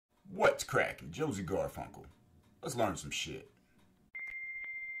What's cracking? Josie Garfunkel. Let's learn some shit.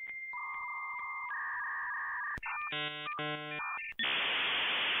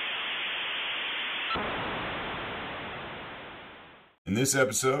 In this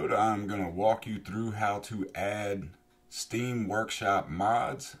episode, I'm going to walk you through how to add Steam Workshop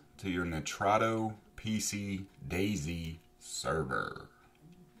mods to your Nitrado PC DayZ server.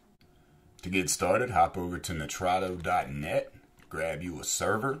 To get started, hop over to nitrado.net, grab you a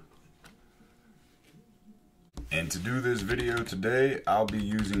server. And to do this video today, I'll be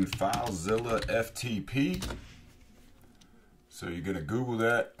using FileZilla FTP. So you're going to Google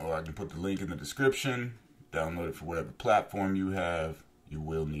that, or I can put the link in the description. Download it for whatever platform you have. You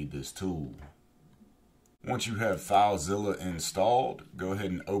will need this tool. Once you have FileZilla installed, go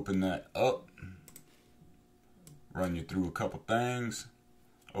ahead and open that up. Run you through a couple things.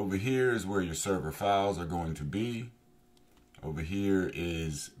 Over here is where your server files are going to be. Over here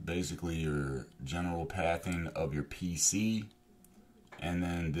is basically your general pathing of your PC. And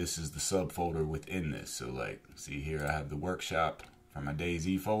then this is the subfolder within this. So like, see here I have the workshop for my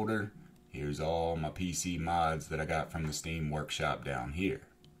DayZ folder. Here's all my PC mods that I got from the Steam Workshop down here.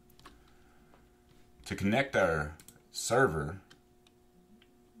 To connect our server,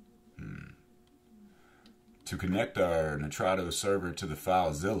 to connect our Nitrado server to the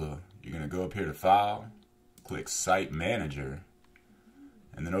FileZilla, you're going to go up here to File, click Site Manager,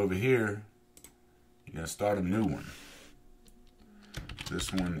 and then over here, you're going to start a new one.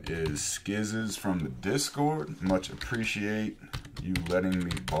 This one is Skizzes from the Discord. Much appreciate you letting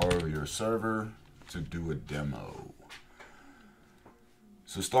me borrow your server to do a demo.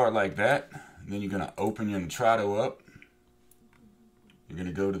 So start like that, and then you're going to open your Nitrado up. You're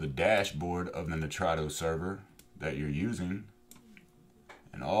going to go to the dashboard of the Nitrado server that you're using,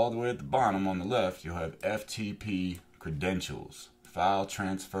 and all the way at the bottom on the left you'll have FTP credentials, file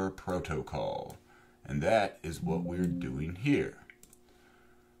transfer protocol, and that is what we're doing here.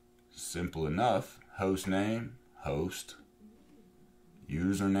 Simple enough. Host name, host,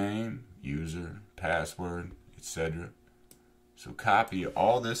 username, user, password, etc. So copy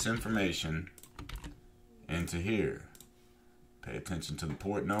all this information into here. Pay attention to the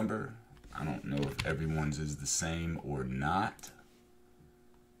port number. I don't know if everyone's is the same or not.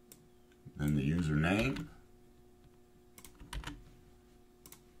 Then the username.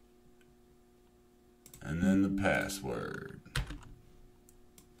 And then the password.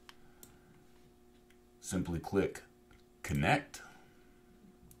 Simply click connect.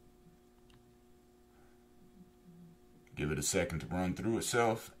 Give it a second to run through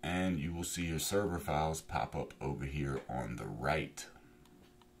itself, and you will see your server files pop up over here on the right.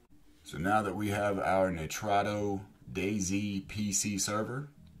 So now that we have our Nitrado DayZ PC server,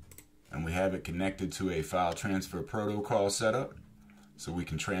 and we have it connected to a file transfer protocol setup, so we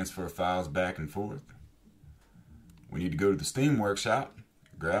can transfer files back and forth, we need to go to the Steam Workshop,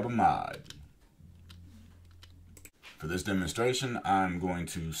 grab a mod. For this demonstration, I'm going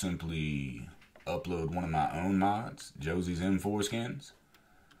to simply upload one of my own mods, Josie's M4 skins.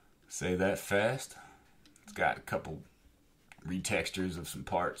 Say that fast. It's got a couple retextures of some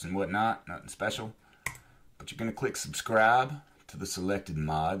parts and whatnot, nothing special. But you're going to click subscribe to the selected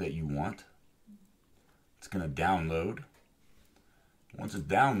mod that you want. It's going to download. Once it's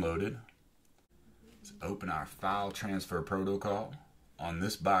downloaded, let's open our file transfer protocol. On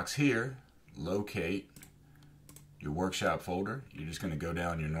this box here, locate your workshop folder. You're just going to go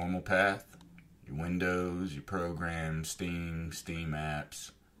down your normal path. Your Windows, your programs, Steam, Steam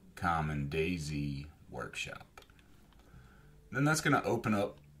apps, Common, DayZ, Workshop. Then that's going to open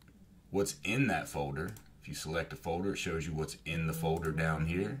up what's in that folder. If you select a folder, it shows you what's in the folder down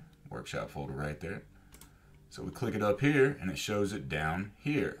here. Workshop folder right there. So we click it up here and it shows it down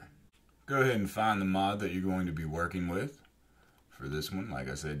here. Go ahead and find the mod that you're going to be working with. For this one, like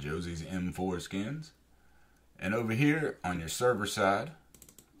I said, Josie's M4 skins. And over here on your server side,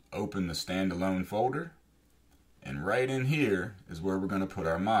 open the standalone folder, and right in here is where we're going to put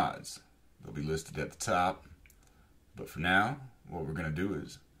our mods. They'll be listed at the top, but for now what we're going to do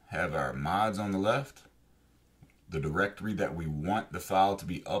is have our mods on the left, the directory that we want the file to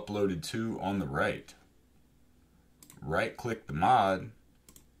be uploaded to on the right. Right click the mod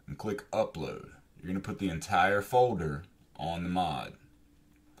and click upload. You're going to put the entire folder on the mod.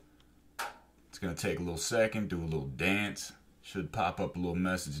 It's going to take a little second, do a little dance. Should pop up a little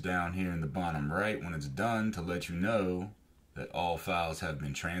message down here in the bottom right when it's done to let you know that all files have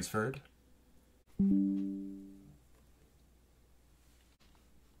been transferred. And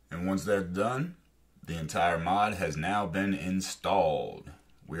once that's done, the entire mod has now been installed.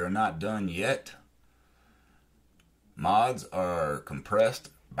 We are not done yet. Mods are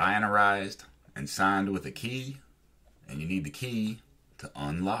compressed binarized and signed with a key, and you need the key to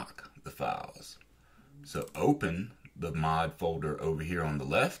unlock the files. So open the mod folder over here on the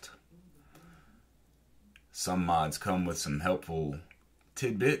left. Some mods come with some helpful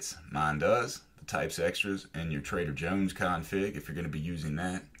tidbits. Mine does. The types extras and your Trader Joe's config if you're going to be using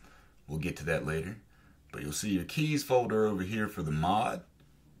that. We'll get to that later. But you'll see your keys folder over here for the mod,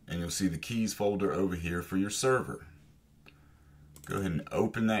 and you'll see the keys folder over here for your server. Go ahead and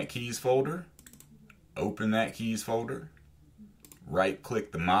open that keys folder. Open that keys folder. Right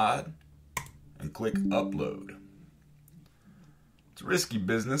click the mod and click upload. It's risky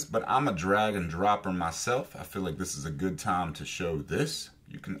business, but I'm a drag and dropper myself. I feel like this is a good time to show this.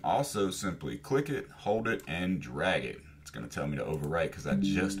 You can also simply click it, hold it, and drag it. It's going to tell me to overwrite because I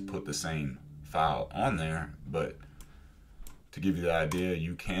just put the same file on there, but to give you the idea,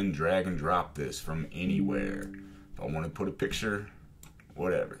 you can drag and drop this from anywhere. If I want to put a picture,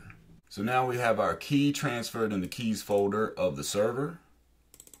 whatever. So now we have our key transferred in the keys folder of the server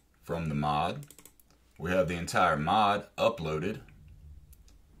from the mod. We have the entire mod uploaded.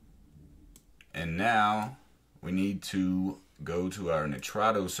 And now we need to go to our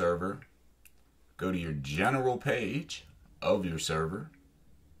Nitrado server, go to your general page of your server,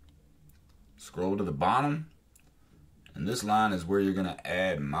 scroll to the bottom, and this line is where you're going to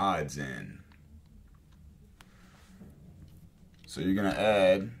add mods in. So you're going to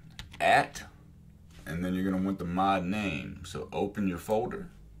add @ and then you're going to want the mod name. So open your folder,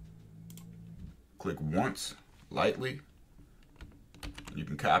 click once lightly, you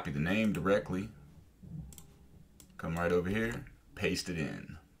can copy the name directly, come right over here, paste it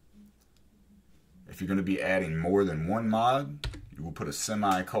in. If you're going to be adding more than one mod, you will put a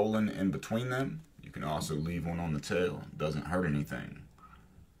semicolon in between them. You can also leave one on the tail, it doesn't hurt anything.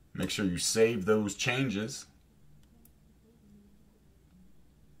 Make sure you save those changes.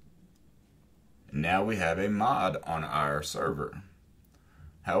 Now we have a mod on our server.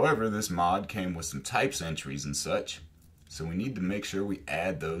 However, this mod came with some types entries and such, so we need to make sure we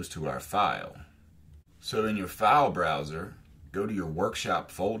add those to our file. So in your file browser, go to your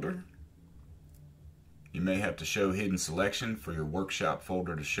workshop folder. You may have to show hidden selection for your workshop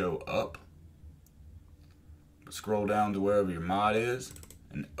folder to show up. But scroll down to wherever your mod is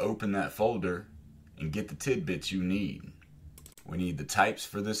and open that folder and get the tidbits you need. We need the types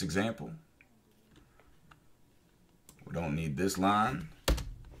for this example. We don't need this line,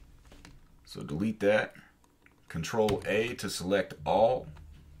 so delete that. Control A to select all,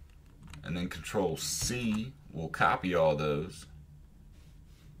 and then Control C will copy all those.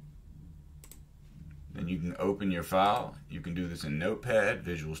 Then you can open your file. You can do this in Notepad,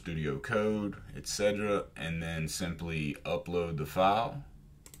 Visual Studio Code, etc., and then simply upload the file.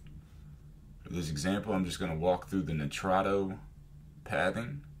 For this example, I'm just going to walk through the Nitrado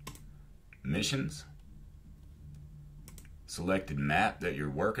pathing, missions, selected map that you're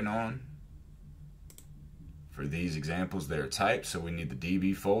working on. For these examples, they're types, so we need the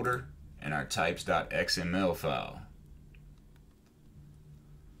DB folder and our types.xml file.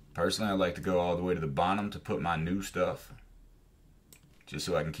 Personally, I like to go all the way to the bottom to put my new stuff, just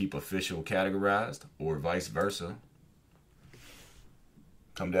so I can keep official categorized, or vice versa.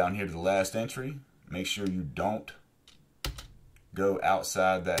 Come down here to the last entry. Make sure you don't go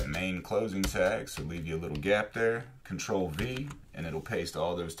outside that main closing tag, so leave you a little gap there. Control V, and it'll paste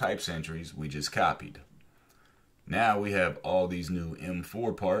all those types entries we just copied. Now we have all these new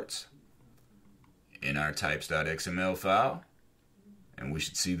M4 parts in our types.xml file, and we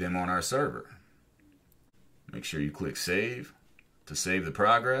should see them on our server. Make sure you click save to save the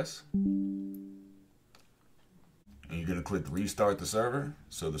progress. And you're going to click restart the server,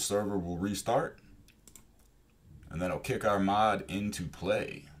 so the server will restart, and that'll kick our mod into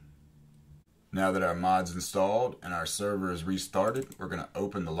play. Now that our mod's installed and our server is restarted, we're going to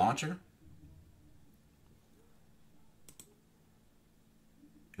open the launcher.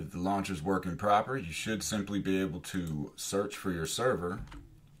 If the launcher's working proper, you should simply be able to search for your server.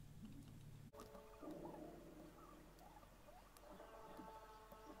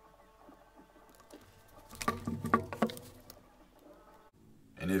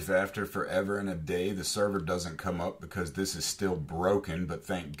 And if after forever and a day the server doesn't come up because this is still broken, but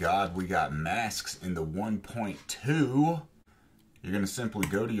thank God we got masks in the 1.2, you're going to simply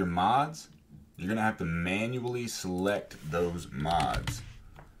go to your mods. You're going to have to manually select those mods.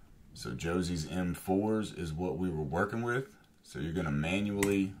 So Josie's M4s is what we were working with. So you're going to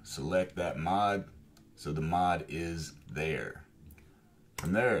manually select that mod so the mod is there.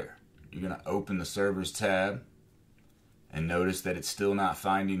 From there, you're going to open the servers tab and notice that it's still not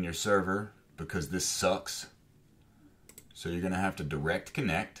finding your server because this sucks. So you're going to have to direct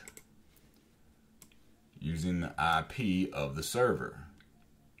connect using the IP of the server.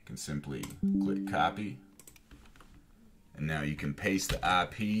 You can simply click copy, and now you can paste the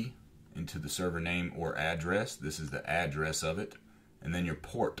IP into the server name or address. This is the address of it, and then your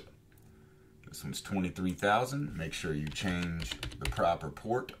port. This one's 23,000. Make sure you change the proper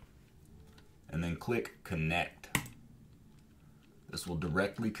port, and then click connect. This will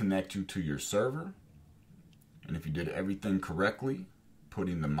directly connect you to your server, and if you did everything correctly,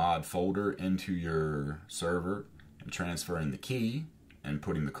 putting the mod folder into your server and transferring the key and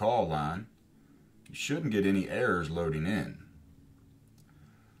putting the call line, you shouldn't get any errors loading in.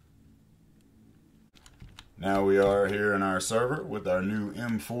 Now we are here in our server with our new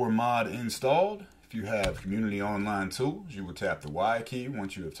M4 mod installed. If you have Community Online Tools, you will tap the Y key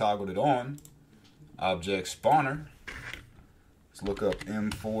once you have toggled it on. Object Spawner. Let's look up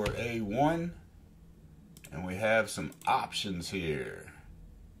M4A1, and we have some options here.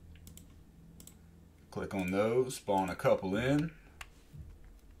 Click on those, spawn a couple in.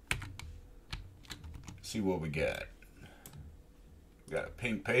 See what we got. We got a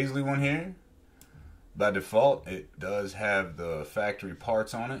pink paisley one here. By default, it does have the factory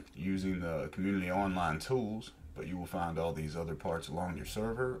parts on it using the Community Online Tools, but you will find all these other parts along your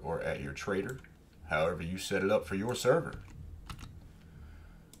server or at your trader, however you set it up for your server.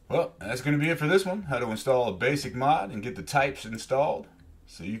 Well, that's going to be it for this one. How to install a basic mod and get the types installed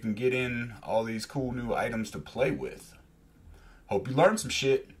so you can get in all these cool new items to play with. Hope you learned some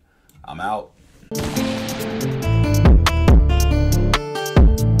shit. I'm out.